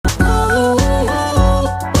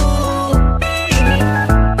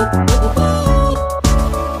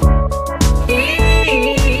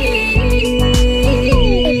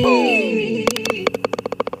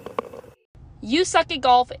suck at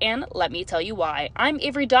golf, and let me tell you why. I'm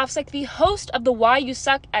Avery Dofsek, the host of the Why You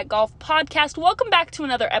Suck at Golf podcast. Welcome back to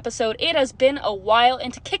another episode. It has been a while,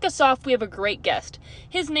 and to kick us off, we have a great guest.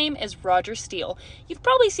 His name is Roger Steele. You've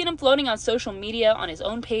probably seen him floating on social media, on his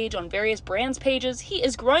own page, on various brands' pages. He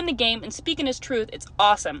is growing the game and speaking his truth. It's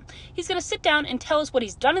awesome. He's going to sit down and tell us what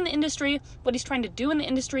he's done in the industry, what he's trying to do in the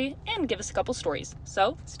industry, and give us a couple stories.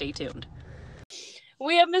 So, stay tuned.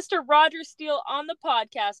 We have Mr. Roger Steele on the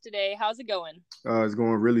podcast today. How's it going? It's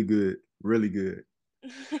going really good. Really good.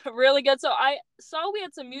 Really good. So I saw we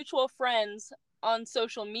had some mutual friends on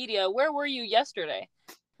social media. Where were you yesterday?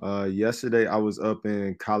 Yesterday I was up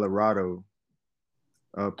in Colorado.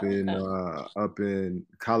 Up in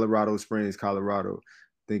Colorado Springs, Colorado.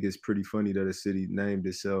 I think it's pretty funny that a city named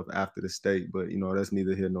itself after the state, but that's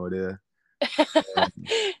neither here nor there.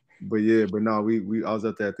 But no, I was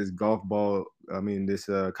up there at this this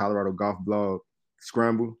Colorado golf blog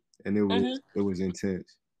scramble, and it was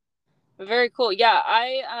intense. Very cool. Yeah,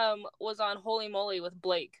 I was on Holy Moly with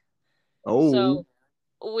Blake. Oh, so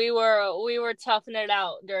we were toughing it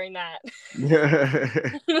out during that.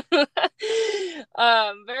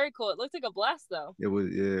 Very cool. It looked like a blast, though. It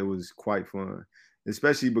was quite fun,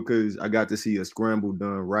 especially because I got to see a scramble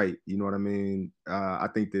done right. You know what I mean? I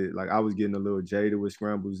think that I was getting a little jaded with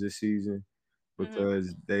scrambles this season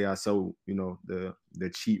because they are so, the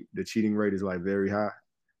cheating rate is very high,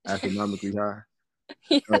 astronomically high.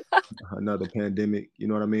 Yeah. Another pandemic, you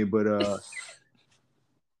know what I mean? But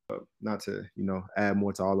not to, add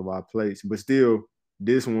more to all of our plates, but still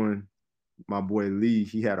this one, my boy Lee,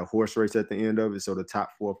 he had a horse race at the end of it. So the top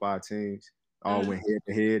 4 or 5 teams all went head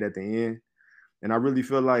to head at the end. And I really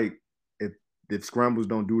feel like if scrambles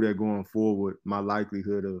don't do that going forward, my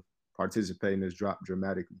likelihood of participating has dropped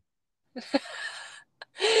dramatically.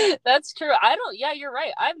 That's true. Yeah, you're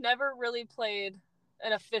right. I've never really played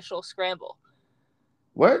an official scramble.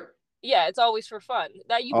 What? Yeah, it's always for fun.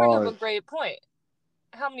 That you bring up a great point.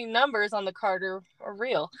 How many numbers on the card are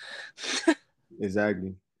real?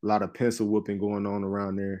 Exactly. A lot of pencil whooping going on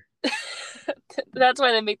around there. That's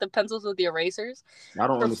why they make the pencils with the erasers. I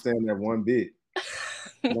don't understand that one bit.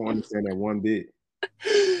 I don't understand that one bit.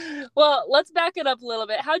 Well, let's back it up a little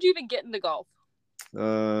bit. How'd you even get into golf?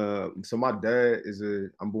 So my dad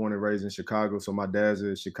I'm born and raised in Chicago. So my dad's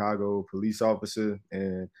a Chicago police officer.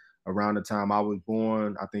 And around the time I was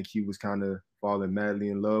born, I think he was kind of falling madly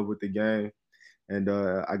in love with the game. And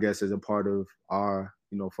I guess as a part of our,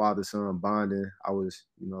 father-son bonding, I was,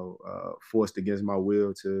 forced against my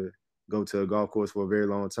will to go to a golf course for a very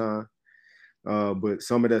long time. But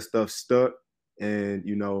some of that stuff stuck. And,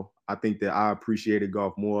 I think that I appreciated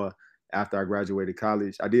golf more after I graduated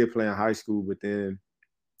college. I did play in high school, but then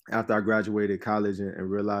after I graduated college and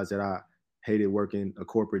realized that I hated working a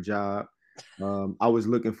corporate job, I was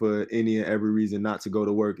looking for any and every reason not to go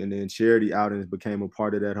to work. And then charity outings became a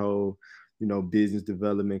part of that whole, business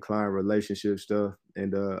development, client relationship stuff.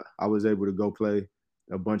 And I was able to go play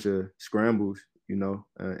a bunch of scrambles,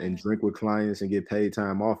 and drink with clients and get paid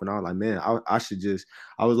time off. And I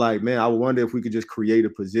was like, man, I wonder if we could just create a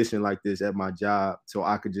position like this at my job so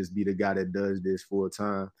I could just be the guy that does this full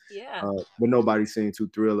time. Yeah. But nobody seemed too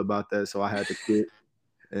thrilled about that. So I had to quit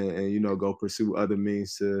and go pursue other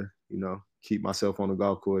means to, keep myself on the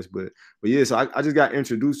golf course. But yeah, so I just got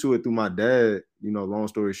introduced to it through my dad, long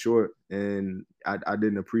story short. And I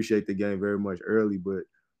didn't appreciate the game very much early, but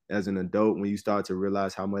as an adult, when you start to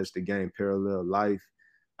realize how much the game parallel life,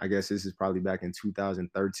 I guess this is probably back in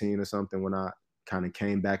 2013 or something when I kind of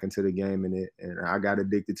came back into the game and I got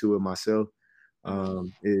addicted to it myself.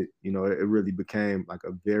 It really became like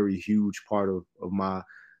a very huge part of my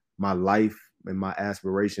life and my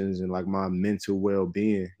aspirations and my mental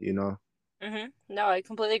well-being, No, I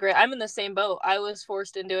completely agree. I'm in the same boat. I was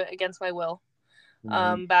forced into it against my will.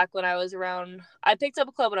 Back when I was I picked up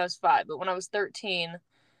a club when I was 5, but when I was 13,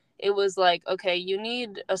 it was like, okay, you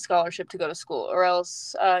need a scholarship to go to school or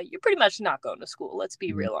else you're pretty much not going to school. Let's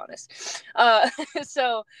be real honest.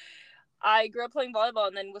 So I grew up playing volleyball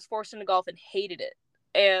and then was forced into golf and hated it.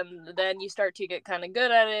 And then you start to get kind of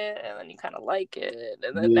good at it and then you kind of like it.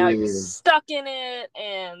 And then now you're stuck in it.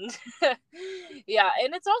 And yeah.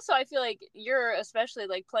 And it's also, I feel like you're especially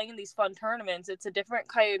playing in these fun tournaments. It's a different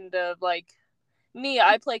kind of me.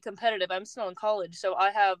 I play competitive. I'm still in college. So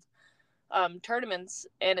I have tournaments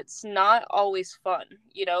and it's not always fun.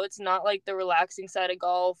 It's not like the relaxing side of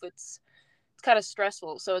golf. It's kind of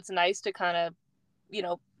stressful. So it's nice to kind of,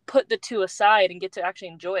 put the two aside and get to actually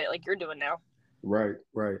enjoy it like you're doing now. Right.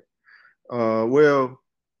 Well,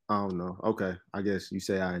 I don't know. Okay. I guess you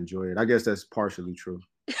say I enjoy it. I guess that's partially true.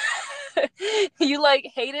 You like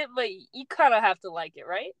hate it, but you kind of have to like it,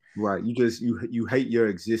 right? Right. You hate your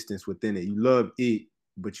existence within it. You love it,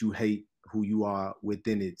 but you hate who you are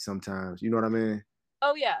within it sometimes. You know what I mean?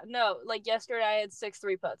 Oh yeah, no. Like yesterday, I had 6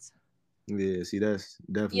 3 putts. Yeah, see, that's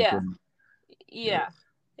definitely Yeah, putting. Yeah.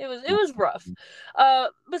 yeah. It was rough.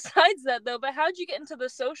 Besides that though, but how'd you get into the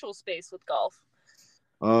social space with golf?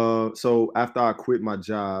 So after I quit my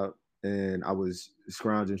job and I was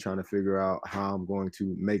scrounging trying to figure out how I'm going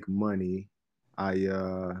to make money, I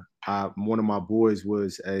one of my boys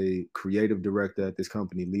was a creative director at this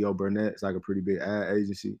company, Leo Burnett. It's like a pretty big ad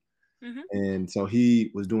agency. Hmm. And so he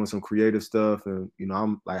was doing some creative stuff, and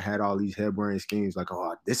I'm like had all these harebrained schemes, like,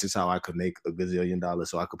 oh, this is how I could make $1 gazillion,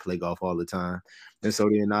 so I could play golf all the time. And so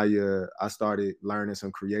then I started learning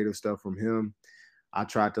some creative stuff from him. I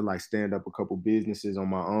tried to like stand up a couple businesses on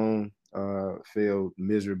my own, failed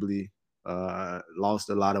miserably, lost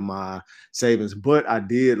a lot of my savings, but I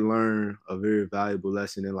did learn a very valuable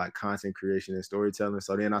lesson in like content creation and storytelling.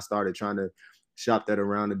 So then I started trying to shop that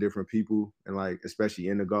around to different people and like, especially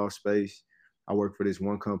in the golf space. I work for this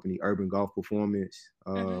one company, Urban Golf Performance.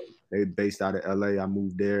 Hmm. They based out of LA. I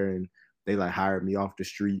moved there and they like hired me off the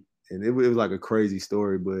street. And it was like a crazy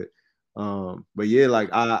story, but yeah, like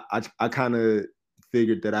I kind of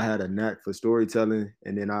figured that I had a knack for storytelling,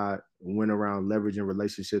 and then I went around leveraging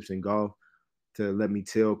relationships in golf to let me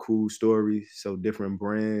tell cool stories. So different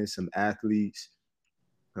brands, some athletes,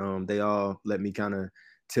 they all let me kind of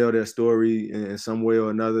tell their story in some way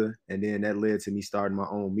or another, and then that led to me starting my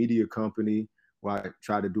own media company where I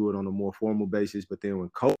tried to do it on a more formal basis. But then when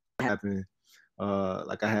COVID happened,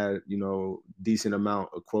 like I had, decent amount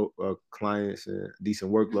of clients and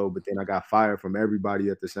decent workload, but then I got fired from everybody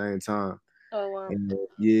at the same time. Oh wow. And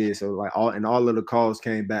yeah, so like all of the calls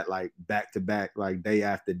came back to back, like day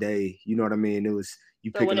after day. You know what I mean? It was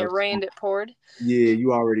you So when picking it up. rained, it poured. Yeah,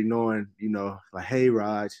 you already knowing, like, hey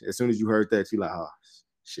Raj. As soon as you heard that, you like, oh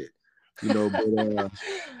shit, But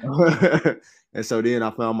and so then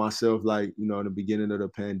I found myself like, in the beginning of the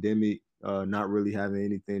pandemic, not really having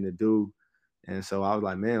anything to do, and so I was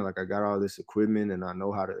like, man, like I got all this equipment and I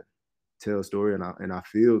know how to tell a story and I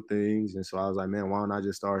feel things. And so I was like, man, why don't I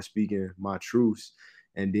just start speaking my truths?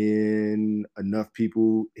 And then enough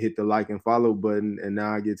people hit the like and follow button, and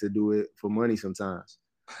now I get to do it for money sometimes.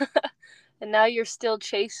 And now you're still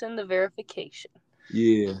chasing the verification.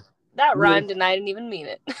 Yeah. That Yeah. rhymed and I didn't even mean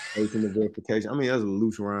it. Chasing the verification. I mean, that's a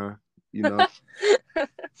loose rhyme, you know.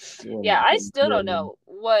 Yeah, I still Yeah. don't know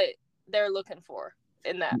what they're looking for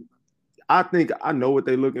in that. I think I know what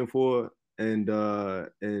they're looking for, and I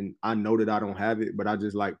know that I don't have it, but I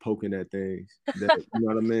just like poking at things that you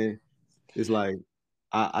know what I mean. It's like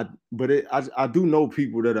I do know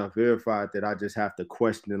people that are verified that I just have to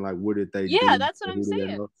question like what did they Yeah, do that's what or I'm who did they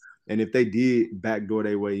saying. know, and if they did backdoor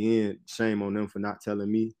their way in, shame on them for not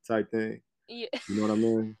telling me type thing. Yeah. You know what I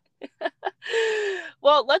mean?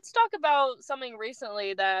 Well, let's talk about something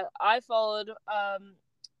recently that I followed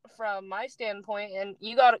from my standpoint, and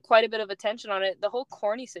you got quite a bit of attention on it. The whole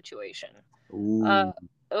corny situation. Uh,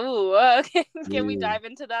 Ooh, ooh, can we yeah. dive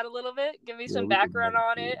into that a little bit? Give me Yeah, some we can background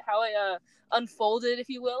on it, how it unfolded, if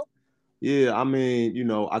you will. Yeah, I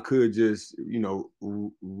mean, I could just,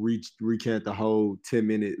 recant the whole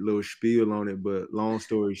 10-minute little spiel on it, but long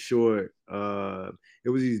story short, it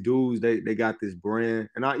was these dudes, they got this brand,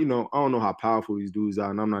 and I don't know how powerful these dudes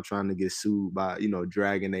are, and I'm not trying to get sued by,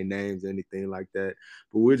 dragging their names or anything like that,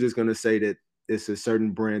 but we're just gonna say that it's a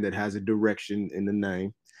certain brand that has a direction in the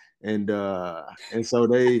name. And so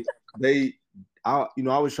I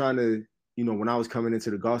was trying to, when I was coming into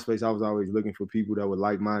the golf space, I was always looking for people that were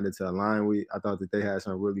like-minded to align with. I thought that they had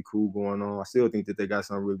something really cool going on. I still think that they got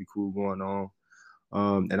something really cool going on.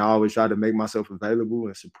 And I always tried to make myself available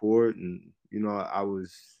and support. And, I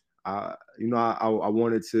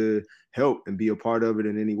wanted to help and be a part of it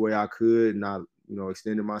in any way I could. And I,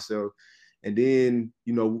 extended myself. And then,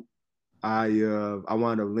 I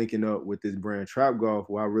wound up linking up with this brand Trap Golf,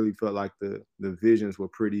 where I really felt like the visions were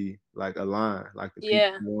pretty like aligned, like the people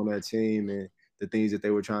Yeah. on that team and the things that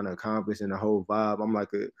they were trying to accomplish and the whole vibe. I'm like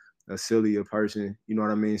a sillier person, you know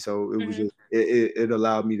what I mean? So it was Mm-hmm. just it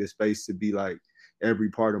allowed me the space to be like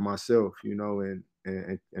every part of myself, and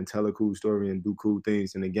tell a cool story and do cool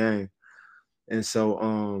things in the game. And so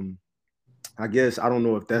I guess I don't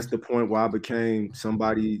know if that's the point where I became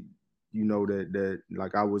somebody, that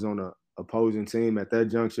like I was on a opposing team at that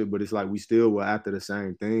juncture, but it's like we still were after the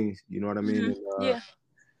same things, you know what I mean? Mm-hmm. Yeah.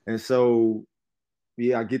 And so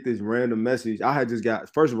yeah, I get this random message. I had just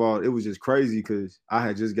got first of all, it was just crazy because I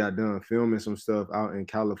had just got done filming some stuff out in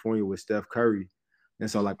California with Steph Curry.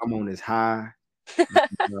 And so like I'm on this high And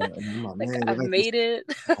I'm like, Like man, I've made it.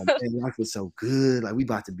 life is so good. Like we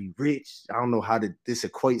about to be rich. I don't know how this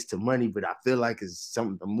equates to money, but I feel like it's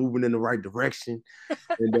something I'm moving in the right direction.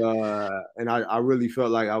 And I really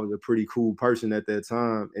felt like I was a pretty cool person at that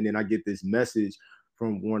time. And then I get this message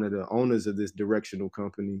from one of the owners of this directional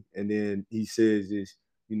company, and then he says this,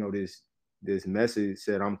 this message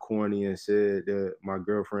said I'm corny and said that my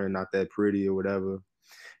girlfriend not that pretty or whatever.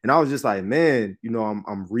 And I was just like, man,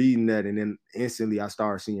 I'm reading that, and then instantly I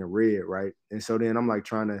started seeing red, right? And so then I'm like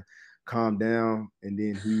trying to calm down, and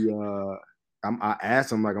then I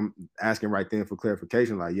asked him, like, I'm asking right then for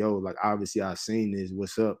clarification, like, yo, like obviously I've seen this.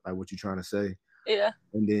 What's up? Like, what you trying to say? Yeah.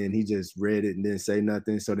 And then he just read it and didn't say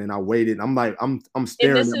nothing. So then I waited. I'm like, I'm And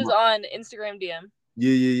staring this at is my on Instagram DM.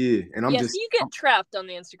 yeah. And I'm Yeah, so just you get trapped on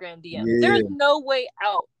the Instagram DM. There's yeah. no way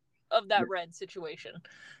out of that red situation.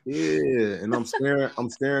 Yeah, and I'm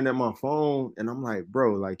staring at my phone, and I'm like,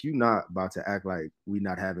 bro, like you not about to act like we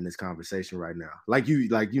not having this conversation right now. Like you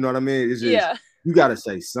know what I mean? It's just Yeah. you gotta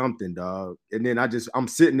say something, dog. And then I'm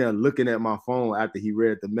sitting there looking at my phone after he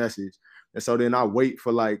read the message. And so then I wait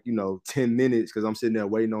for like, 10 minutes because I'm sitting there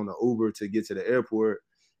waiting on the Uber to get to the airport.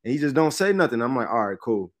 And he just don't say nothing. I'm like, all right,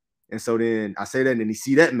 cool. And so then I say that, and then he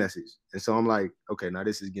see that message. And so I'm like, okay, now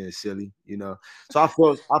this is getting silly. So I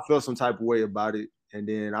felt some type of way about it. And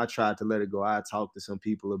then I tried to let it go. I talked to some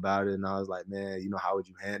people about it, and I was like, man, how would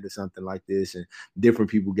you handle something like this? And different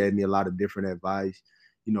people gave me a lot of different advice.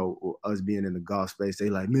 Us being in the golf space, they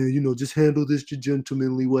like, man, just handle this the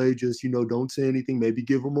gentlemanly way. Just, don't say anything. Maybe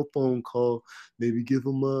give them a phone call. Maybe give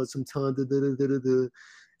them some time. Da, da, da, da, da.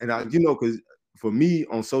 And because for me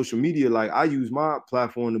on social media, like I use my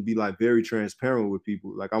platform to be like very transparent with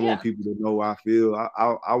people. Like I want people to know how I feel.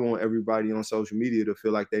 I want everybody on social media to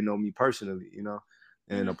feel like they know me personally.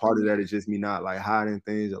 And a part of that is just me not like hiding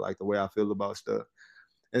things or like the way I feel about stuff.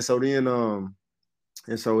 And so then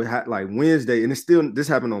and so it had like Wednesday, and this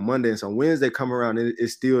happened on Monday. And so Wednesday come around, and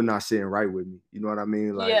it's still not sitting right with me. You know what I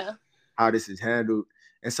mean? Like how this is handled.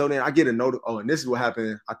 And so then I get a note. Oh, and this is what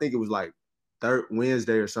happened. I think it was like third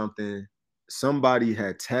Wednesday or something. Somebody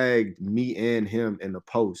had tagged me and him in the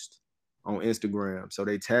post on Instagram. So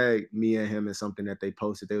they tagged me and him in something that they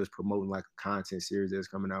posted. They was promoting like a content series they was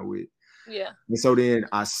coming out with. Yeah. And so then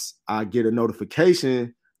I get a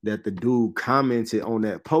notification that the dude commented on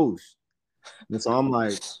that post. And so I'm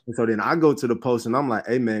like, and so then I go to the post and I'm like,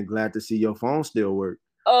 hey man, glad to see your phone still work.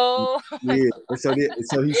 Oh my Yeah. God. And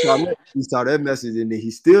so he saw that message, and then he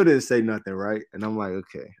still didn't say nothing, right? And I'm like,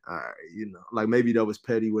 okay, all right, like maybe that was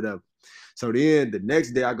petty, whatever. So then the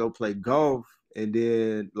next day I go play golf, and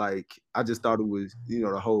then like I just thought it was, the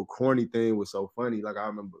whole corny thing was so funny. Like I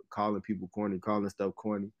remember calling people corny, calling stuff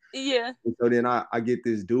corny. Yeah. And so then I get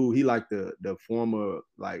this dude, he like the former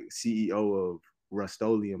like CEO of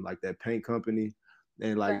Rust-Oleum, like that paint company,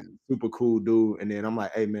 and like super cool dude. And then I'm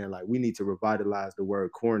like, hey man, like we need to revitalize the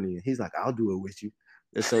word corny. And he's like, I'll do it with you.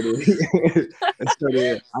 And so then,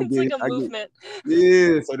 It's like a movement.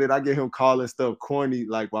 so then I get him calling stuff corny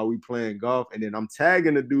like while we playing golf, and then I'm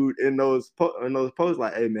tagging the dude in those posts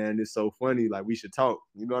like, hey man, it's so funny, like we should talk.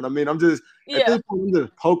 You know what I mean? I'm just at this point, I'm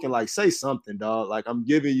just poking, like say something, dog. Like I'm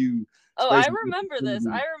giving you Oh, space. I remember this.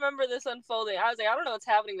 I remember this unfolding. I was like, I don't know what's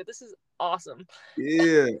happening, but this is awesome.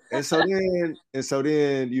 Yeah. And so then, I said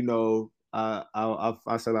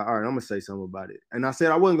like, all right, I'm gonna say something about it. And I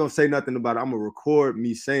said I wasn't gonna say nothing about it. I'm gonna record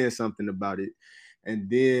me saying something about it. And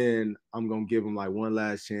then I'm gonna give him like one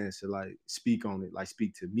last chance to like speak on it, like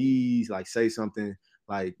speak to me, like say something,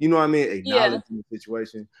 like you know what I mean, acknowledge the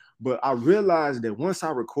situation. But I realized that once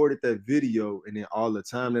I recorded that video and then all the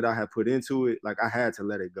time that I had put into it, like I had to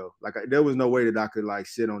let it go. Like there was no way that I could like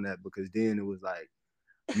sit on that, because then it was like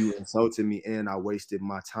you insulted me and I wasted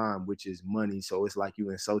my time, which is money. So it's like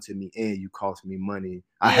you insulted me and you cost me money.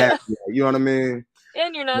 I had, you know what I mean?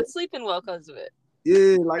 And you're not sleeping well because of it.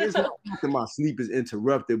 Yeah, like it's not that my sleep is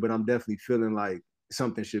interrupted, but I'm definitely feeling like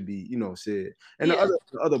something should be, said. And the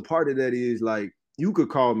other part of that is like you could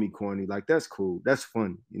call me corny, like that's cool, that's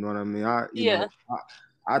funny. You know what I mean?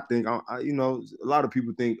 I think a lot of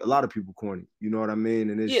people think a lot of people corny. You know what I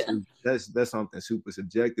mean? And that's something super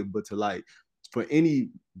subjective. But to like for any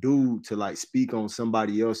dude to like speak on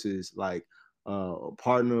somebody else's like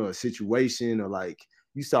partner or situation, or like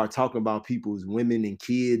you start talking about people's women and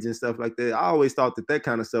kids and stuff like that, I always thought that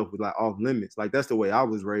kind of stuff was like off limits. Like that's the way I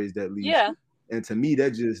was raised, at least. Yeah. And to me,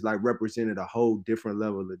 that just like represented a whole different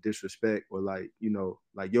level of disrespect, or like,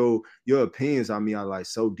 like your opinions on me are like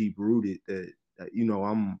so deep rooted that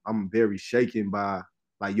I'm very shaken by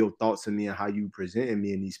like your thoughts on me and how you presenting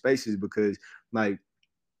me in these spaces, because like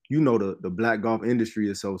the black golf industry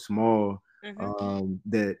is so small. Mm-hmm.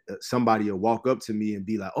 that somebody will walk up to me and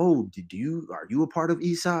be like, "Oh, are you a part of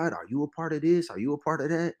Eastside? Are you a part of this? Are you a part of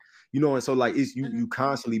that?" You know, and so like it's Mm-hmm. you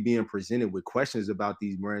constantly being presented with questions about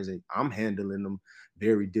these brands, and I'm handling them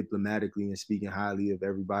very diplomatically and speaking highly of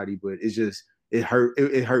everybody. But it's just it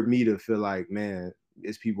hurt me to feel like, man,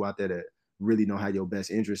 it's people out there that really don't have your best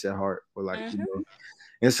interests at heart, or like, you Mm-hmm. know.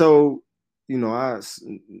 And so, you know,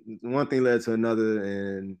 one thing led to another,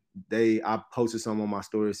 and I posted something on my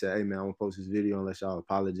story, said, "Hey man, I'm gonna post this video unless y'all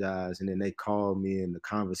apologize." And then they called me, and the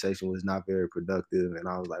conversation was not very productive, and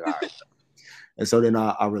I was like, "All right." And so then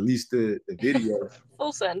I released the video.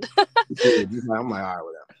 Full send. Yeah, I'm like, "All right,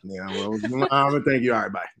 whatever." Yeah, well, I'm gonna thank you. All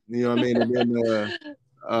right, bye. You know what I mean?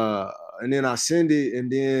 And then I send it,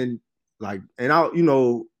 and then like, and I, you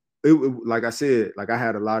know, like I said, like I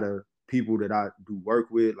had a lot of people that I do work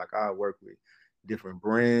with. Like I work with different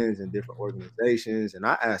brands and different organizations, and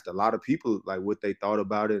I asked a lot of people like what they thought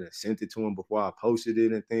about it, and sent it to them before I posted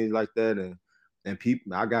it and things like that. And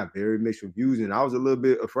people, I got very mixed reviews, and I was a little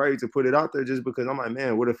bit afraid to put it out there just because I'm like,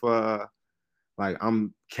 man, what if like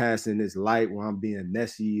I'm casting this light where I'm being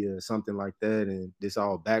messy or something like that, and this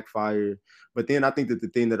all backfired. But then I think that the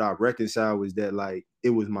thing that I reconciled was that like it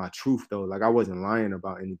was my truth though. Like I wasn't lying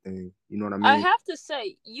about anything. You know what I I mean? have to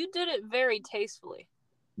say, you did it very tastefully.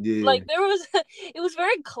 Yeah. Like there was, it was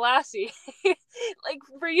very classy. Like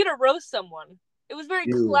for you to roast someone, it was very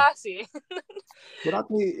Yeah. classy. But I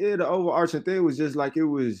think the overarching thing was just like it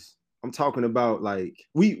was. I'm talking about like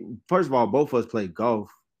we first of all both of us play golf.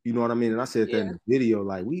 You know what I mean? And I said that in Yeah. the video,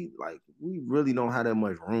 we really don't have that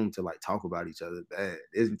much room to like talk about each other bad.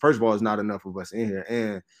 First of all, it's not enough of us in here,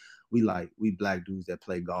 and we black dudes that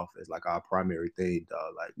play golf as like our primary thing,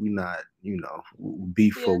 dog. Like we not, you know,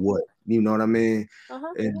 beef for Yeah. what? You know what I mean?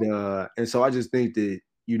 Uh-huh. And so I just think that,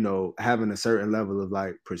 you know, having a certain level of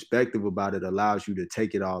like perspective about it allows you to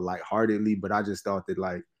take it all lightheartedly. But I just thought that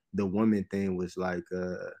like the woman thing was like,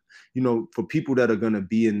 you know, for people that are gonna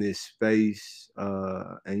be in this space,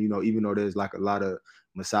 and you know, even though there's like a lot of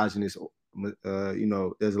misogynist, you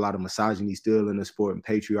know, there's a lot of misogyny still in the sport and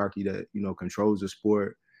patriarchy that, you know, controls the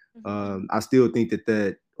sport. Mm-hmm. I still think that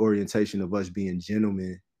that orientation of us being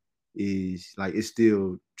gentlemen is like it's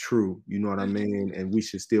still true, you know what I Mm-hmm. mean? And we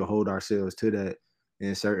should still hold ourselves to that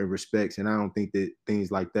in certain respects. And I don't think that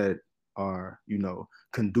things like that are, you know,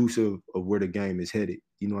 conducive of where the game is headed,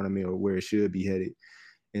 you know what I mean, or where it should be headed.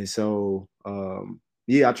 And so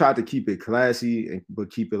yeah, I tried to keep it classy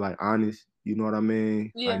but keep it like honest, you know what I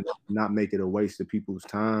mean? Like Yeah. not make it a waste of people's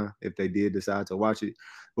time if they did decide to watch it.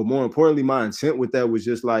 But more importantly, my intent with that was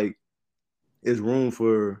just like it's room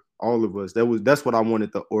for all of us. That's what I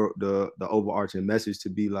wanted the overarching message to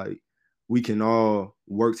be like. We can all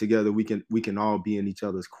work together. We can all be in each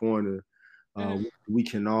other's corner. Mm-hmm. We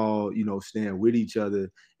can all, you know, stand with each other,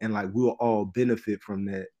 and like we'll all benefit from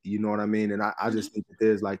that. You know what I mean? And I Mm-hmm. just think that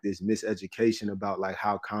there's like this miseducation about like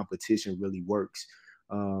how competition really works.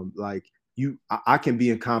 Like I can be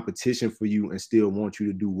in competition for you and still want you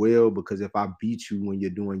to do well, because if I beat you when you're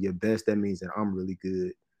doing your best, that means that I'm really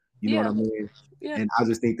good. You know what I Yeah. mean? Yeah. And I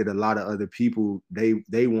just think that a lot of other people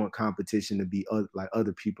they want competition to be like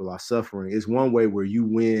other people are suffering. It's one way where you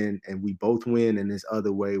win and we both win, and this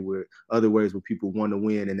other ways where people want to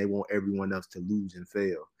win and they want everyone else to lose and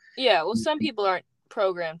fail. Yeah. Well, some people aren't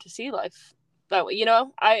programmed to see life that way. You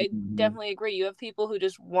know, I Mhm. definitely agree. You have people who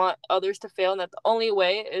just want others to fail, and that the only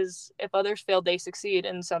way is if others fail, they succeed.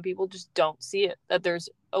 And some people just don't see it, that there's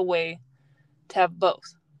a way to have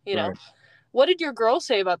both, you know? Right. What did your girl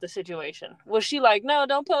say about the situation? Was she like, no,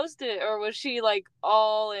 don't post it? Or was she like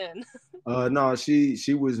all in? No, she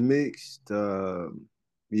was mixed.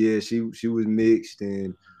 Yeah, she was mixed,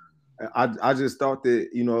 and I just thought that,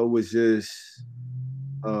 you know, it was just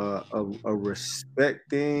a respect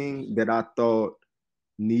thing that I thought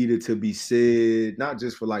needed to be said, not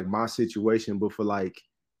just for like my situation, but for like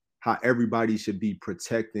how everybody should be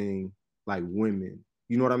protecting like women.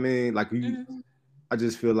 You know what I mean? Like Mm-hmm. I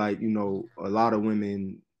just feel like, you know, a lot of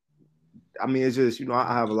women. I mean, it's just, you know,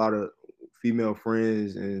 I have a lot of female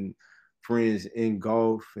friends and friends in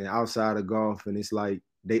golf and outside of golf, and it's like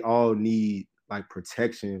they all need like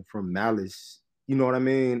protection from malice. You know what I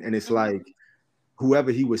mean? And it's Mm-hmm. like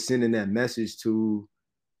whoever he was sending that message to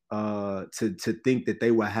think that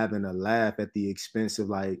they were having a laugh at the expense of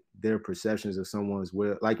like their perceptions of someone's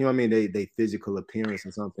will, like, you know what I mean, they physical appearance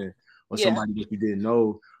or something, or Yeah. somebody that you didn't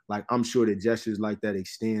know. Like I'm sure that gestures like that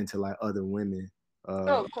extend to like other women,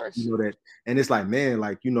 Oh, of you course. know that. And it's like, man,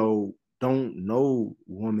 like, you know, don't no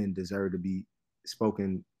woman deserve to be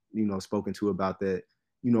spoken spoken to about that,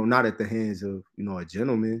 you know, not at the hands of, you know, a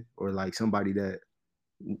gentleman or like somebody that,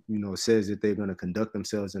 says that they're going to conduct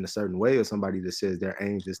themselves in a certain way, or somebody that says their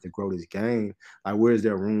aim is to grow this game, like where's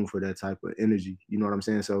there room for that type of energy? You know what I'm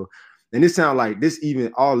saying? So, and it sounds like this,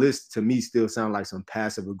 even all this to me still sound like some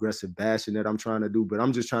passive aggressive bashing that I'm trying to do, but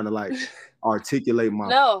I'm just trying to like articulate my,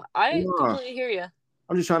 No, I completely hear you.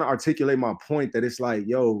 I'm just trying to articulate my point that it's like,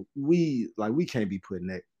 yo, we can't be putting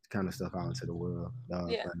that kind of stuff out into the world.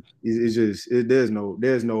 Yeah. Like, it's just, there's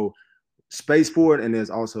no space for it, and there's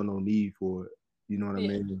also no need for it. You know what I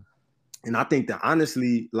mean? And I think that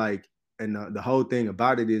honestly, like, and the whole thing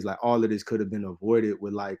about it is like all of this could have been avoided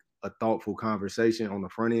with like a thoughtful conversation on the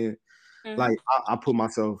front end. Like I put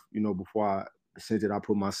myself, before I sent it, I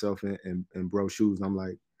put myself in bro's shoes. And I'm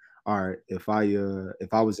like, all right, if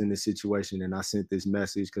I was in this situation and I sent this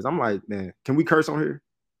message, because I'm like, man, can we curse on here?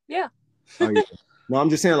 Yeah. Oh yeah. No,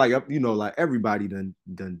 I'm just saying, like, like everybody done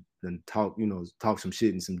talk, talk some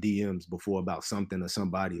shit in some DMs before about something or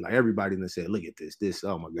somebody. Like everybody done said, look at this,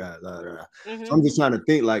 oh my God. Blah, blah, blah. So I'm just trying to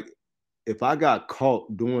think, like, if I got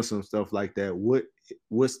caught doing some stuff like that,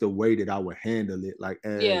 what's the way that I would handle it? Like,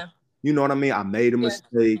 you know what I mean? I made a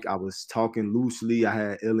mistake. I was talking loosely. I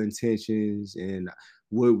had ill intentions, and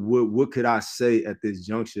what could I say at this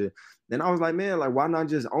juncture? And I was like, man, like, why not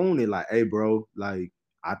just own it? Like, hey, bro, like,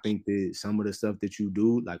 I think that some of the stuff that you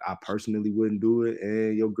do, like, I personally wouldn't do it,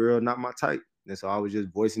 and your girl not my type. And so I was just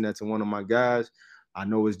voicing that to one of my guys. I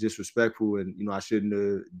know it's disrespectful, and I shouldn't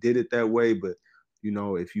have did it that way, but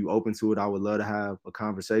if you open to it, I would love to have a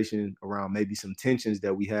conversation around maybe some tensions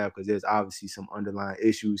that we have, because there's obviously some underlying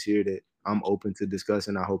issues here that I'm open to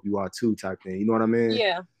discussing. I hope you are too, type thing. You know what I mean?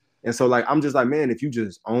 Yeah. And so, like, I'm just like, man, if you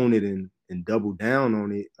just own it and double down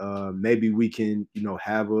on it, maybe we can,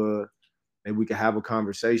 have a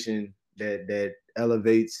conversation that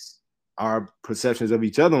elevates our perceptions of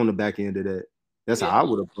each other on the back end of that. That's how I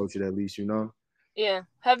would approach it, at least, Yeah.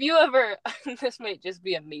 Have you ever, this might just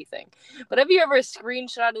be a me thing, but have you ever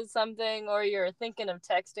screenshotted something, or you're thinking of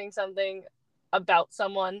texting something about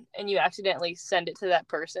someone and you accidentally send it to that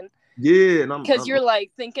person? Yeah. And because you're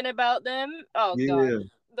like thinking about them. Oh God,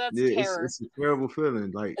 that's terror. It's a terrible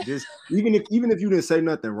feeling. Like, just even if you didn't say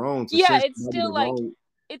nothing wrong, to Yeah, send it's somebody still like,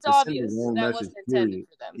 it's obvious the wrong that message, wasn't intended period.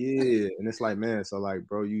 for them. Yeah. And it's like, man, so like,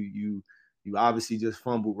 bro, you obviously just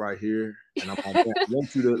fumbled right here. And I'm like, man, I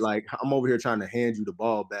want you to, like, I'm over here trying to hand you the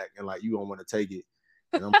ball back, and like, you don't want to take it.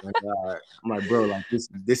 And I'm like, God, I'm like, bro, like,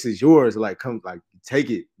 this is yours. Like, come, like, take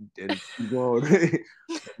it and keep going.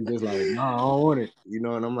 Just like, no, I don't want it.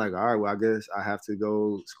 And I'm like, all right, well, I guess I have to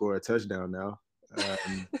go score a touchdown now.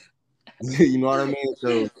 You know what I mean?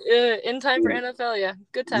 So in time for NFL, yeah.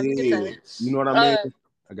 Good timing, good timing. You know what I mean?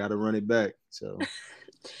 I got to run it back. So,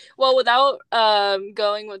 well, without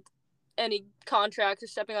going with any contracts or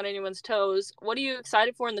stepping on anyone's toes, what are you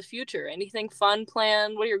excited for in the future? Anything fun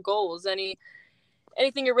planned? What are your goals?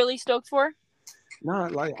 Anything you're really stoked for? Nah,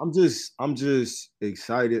 like, I'm just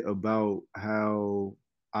excited about how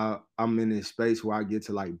I'm in this space where I get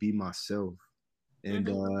to like be myself. And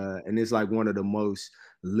and it's like one of the most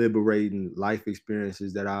liberating life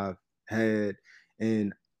experiences that I've had.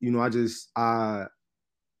 And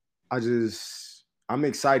I'm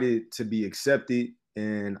excited to be accepted,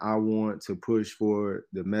 and I want to push for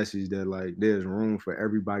the message that, like, there's room for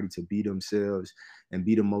everybody to be themselves and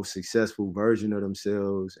be the most successful version of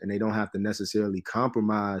themselves, and they don't have to necessarily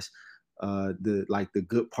compromise the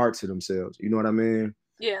good parts of themselves. You know what I mean?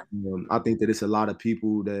 Yeah. I think that it's a lot of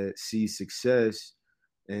people that see success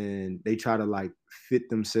and they try to like fit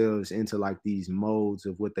themselves into like these molds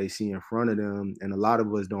of what they see in front of them. And a lot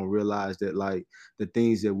of us don't realize that like the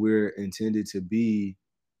things that we're intended to be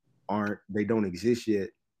they don't exist yet.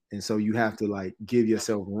 And so you have to like give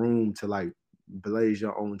yourself room to like blaze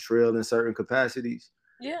your own trail in certain capacities.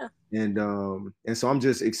 Yeah. And so I'm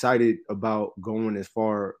just excited about going as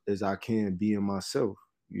far as I can being myself,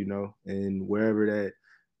 and wherever that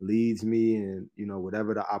leads me, and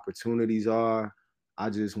whatever the opportunities are, I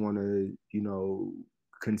just want to,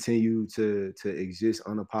 continue to exist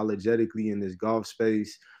unapologetically in this golf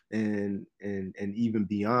space, and even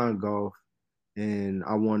beyond golf. And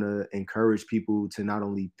I want to encourage people to not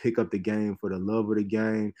only pick up the game for the love of the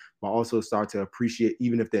game, but also start to appreciate,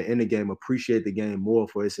 even if they're in the game, appreciate the game more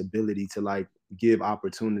for its ability to like give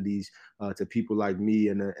opportunities to people like me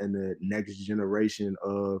and the next generation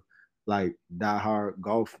of like diehard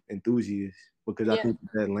golf enthusiasts. Because I think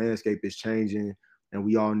that landscape is changing, and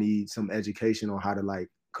we all need some education on how to like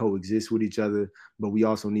coexist with each other, but we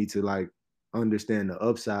also need to like understand the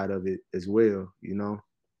upside of it as well,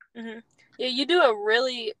 Mm-hmm. Yeah, you do a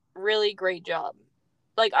really, really great job.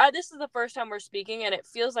 Like, this is the first time we're speaking, and it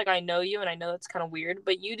feels like I know you, and I know it's kind of weird,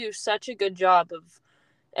 but you do such a good job of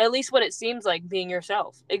At least what it seems like, being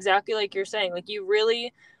yourself. Exactly like you're saying. Like, you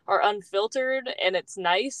really are unfiltered, and it's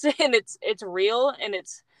nice, and it's real, and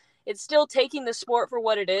it's still taking the sport for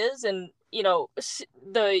what it is, and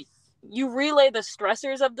the you relay the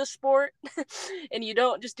stressors of the sport, and you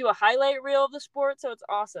don't just do a highlight reel of the sport. So it's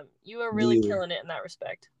awesome. You are really Yeah, killing it in that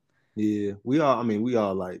respect. yeah. We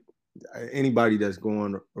all like anybody that's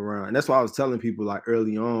going around. And that's why I was telling people like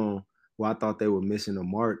early on where I thought they were missing the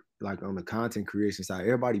mark, like on the content creation side.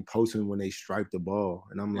 Everybody posting when they strike the ball.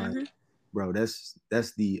 And I'm like, Mm-hmm. bro, that's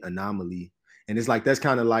the anomaly. And it's like that's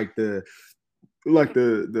kind of like the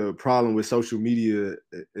problem with social media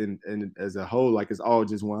and as a whole, like it's all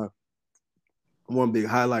just one big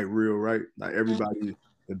highlight reel, right? Like everybody,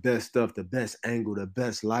 the best stuff, the best angle, the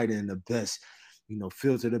best lighting, the best,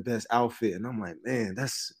 filter, the best outfit. And I'm like, man,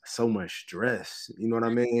 that's so much stress. You know what I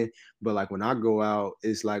mean? But like when I go out,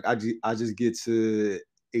 it's like I just get to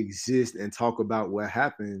exist and talk about what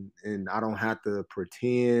happened, and I don't have to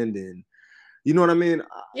pretend, and you know what I mean?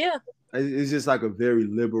 Yeah. It's just like a very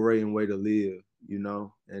liberating way to live,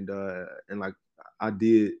 and like I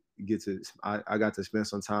did get to I got to spend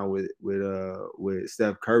some time with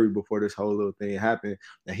Steph Curry before this whole little thing happened,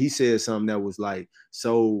 and he said something that was like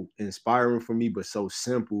so inspiring for me but so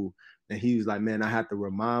simple. And he was like, man, I have to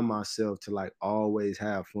remind myself to like always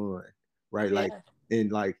have fun, right? Like, Yeah.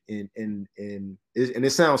 and like and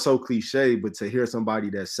it sounds so cliche, but to hear somebody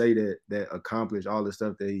that say that accomplish all the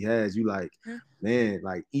stuff that he has, you like, man,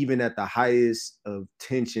 like even at the highest of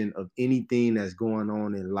tension of anything that's going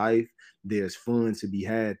on in life, there's fun to be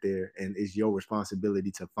had there, and it's your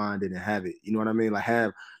responsibility to find it and have it. You know what I mean? Like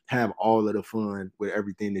have all of the fun with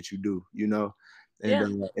everything that you do. And Yeah.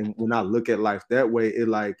 and when I look at life that way, it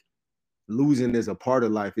like losing is a part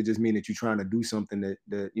of life. It just means that you're trying to do something that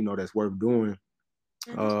that's worth doing.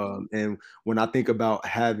 And when I think about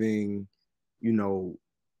having, you know,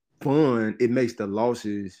 fun, it makes the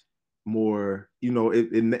losses more,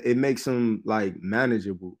 it makes them like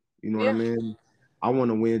manageable. You know what I Yeah. mean? I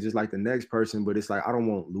want to win just like the next person, but it's like I don't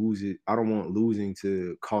want lose it. I don't want losing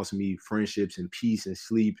to cost me friendships and peace and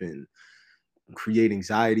sleep and create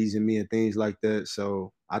anxieties in me and things like that.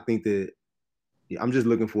 So I think that yeah, I'm just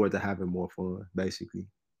looking forward to having more fun, basically.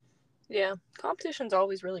 Yeah. Competition's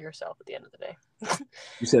always really yourself at the end of the day.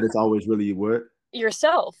 You said it's always really what?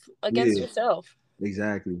 Yourself against Yeah, yourself.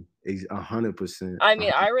 exactly. 100%. I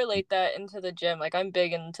mean, I relate that into the gym. Like, I'm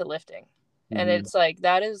big into lifting. And Mm-hmm. it's like,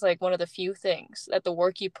 that is like one of the few things that the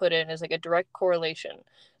work you put in is like a direct correlation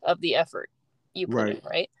of the effort you put in, Right,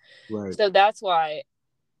 right? right, So that's why,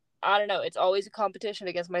 I don't know, it's always a competition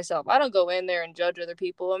against myself. I don't go in there and judge other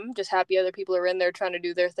people. I'm just happy other people are in there trying to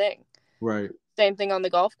do their thing. right. Same thing on the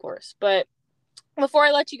golf course. But before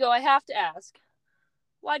I let you go, I have to ask,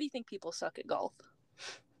 why do you think people suck at golf?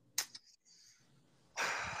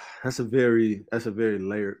 That's a very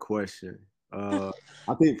layered question.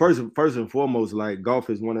 I think first and foremost, like golf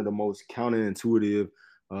is one of the most counterintuitive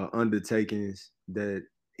undertakings that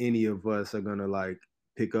any of us are gonna like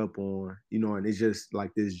pick up on, and it's just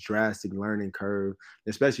like this drastic learning curve,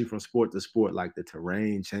 especially from sport to sport. Like the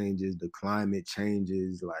terrain changes, the climate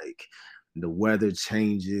changes, like the weather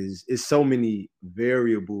changes. It's so many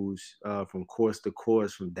variables from course to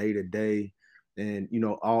course, from day to day, and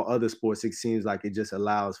all other sports, it seems like it just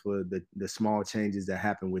allows for the small changes that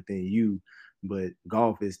happen within you, but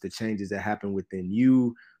golf is the changes that happen within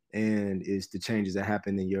you, and it's the changes that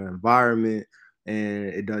happen in your environment. And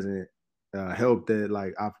it doesn't help that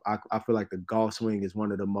like I feel like the golf swing is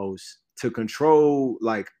one of the most to control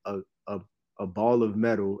like a ball of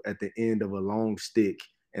metal at the end of a long stick,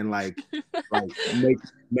 and like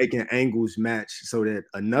making angles match so that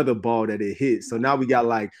another ball that it hits. So now we got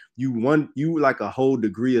like you like a whole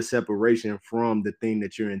degree of separation from the thing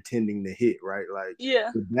that you're intending to hit, right? Like Yeah.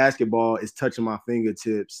 the basketball is touching my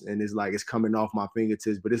fingertips and it's like it's coming off my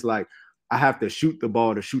fingertips, but it's like I have to shoot the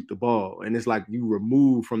ball to shoot the ball, and it's like you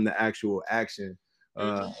remove from the actual action.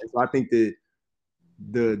 So I think that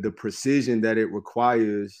the precision that it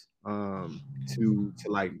requires to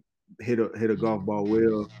like hit a golf ball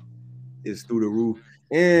well is through the roof.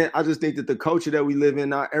 And I just think that the culture that we live in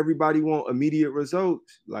now, everybody want immediate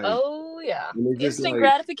results. Like, Oh, yeah. and it's just Instant like,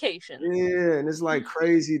 gratification. yeah, and it's like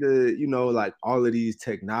crazy to, like all of these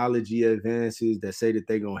technology advances that say that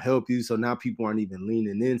they're gonna help you. So now people aren't even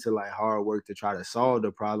leaning into like hard work to try to solve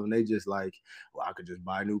the problem. They just like, well, I could just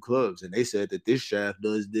buy new clubs. And they said that this shaft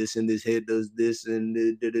does this and this head does this and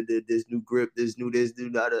this new grip, this new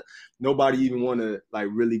that. Nobody even want to like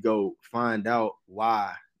really go find out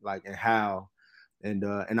why, like, and how. And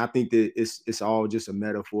I think that it's all just a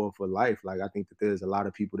metaphor for life. Like I think that there's a lot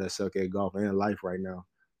of people that suck at golf and life right now.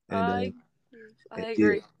 And I I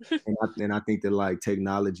agree. Yeah. And I think that like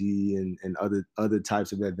technology and other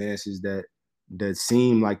types of advances that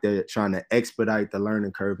seem like they're trying to expedite the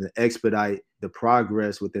learning curve and expedite the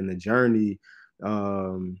progress within the journey,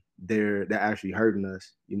 they're actually hurting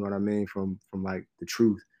us. You know what I mean? From like the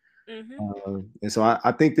truth. And so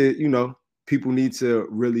I think that, you know, people need to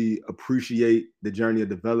really appreciate the journey of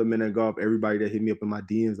development in golf. Everybody that hit me up in my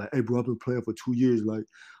DMs like, hey bro, I've been playing for 2 years. Like,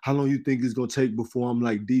 how long you think it's gonna take before I'm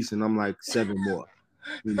like decent? I'm like 7 more.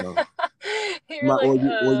 You know. Or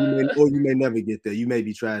you may never get there. You may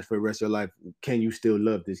be trash for the rest of your life. Can you still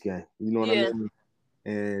love this game? You know what I mean?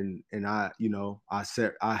 And I, you know, I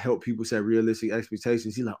help people set realistic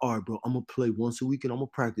expectations. He's like, all right, bro, I'm gonna play once a week and I'm gonna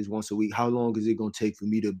practice once a week. How long is it gonna take for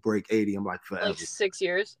me to break 80? I'm like, forever. Like 6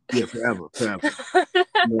 years. Yeah, forever. You know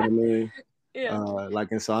what I mean? Yeah.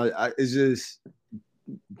 Like, and so it's just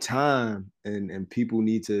time, and people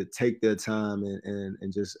need to take their time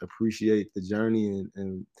and just appreciate the journey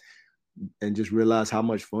and just realize how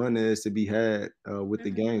much fun there is to be had with the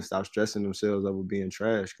game. Stop stressing themselves over being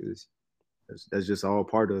trash, because that's just all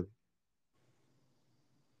part of it.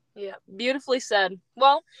 Yeah, beautifully said.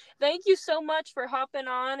 Well, thank you so much for hopping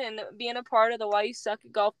on and being a part of the Why You Suck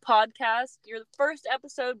at Golf podcast. You're the first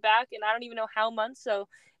episode back in I don't even know how months, so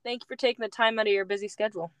thank you for taking the time out of your busy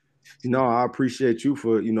schedule. You know, I appreciate you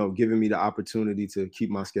for, you know, giving me the opportunity to keep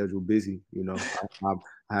my schedule busy. You know,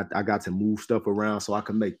 I got to move stuff around so I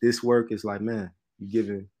can make this work. It's like, man,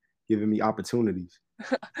 you're giving me opportunities.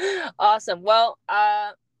 Awesome. Well,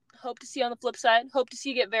 hope to see you on the flip side. Hope to see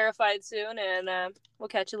you get verified soon, and we'll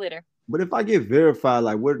catch you later. But if I get verified,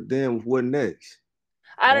 like what next?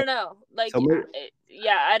 I don't know. Like,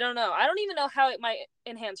 yeah, I don't know. I don't even know how it might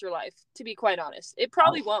enhance your life, to be quite honest. It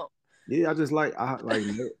probably won't. Yeah, I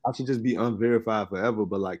should just be unverified forever,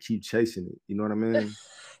 but like keep chasing it. You know what I mean?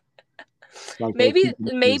 Like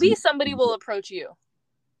maybe somebody will approach you.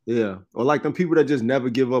 Yeah, or like them people that just never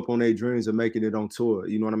give up on their dreams of making it on tour.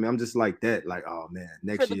 You know what I mean? I'm just like that. Like, oh man,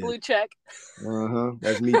 next year for the blue check.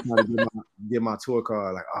 That's me trying to get my tour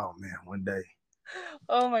card. Like, oh man, one day.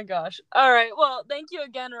 Oh my gosh! All right. Well, thank you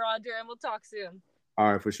again, Roger, and we'll talk soon.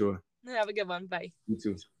 All right, for sure. Have a good one. Bye. You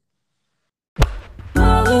too.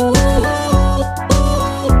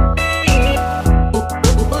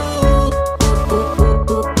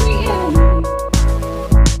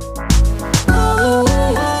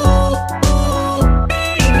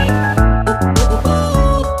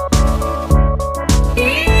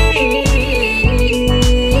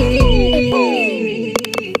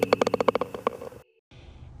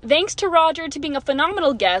 Thanks to Roger to being a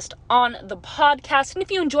phenomenal guest on the podcast. And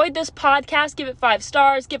if you enjoyed this podcast, give it 5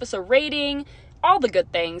 stars, give us a rating, all the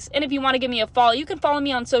good things. And if you want to give me a follow, you can follow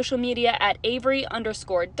me on social media at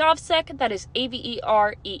Avery_Dovsek. That is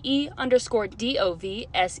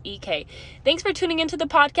AVEREE_DOVSEK. Thanks for tuning into the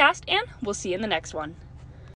podcast, and we'll see you in the next one.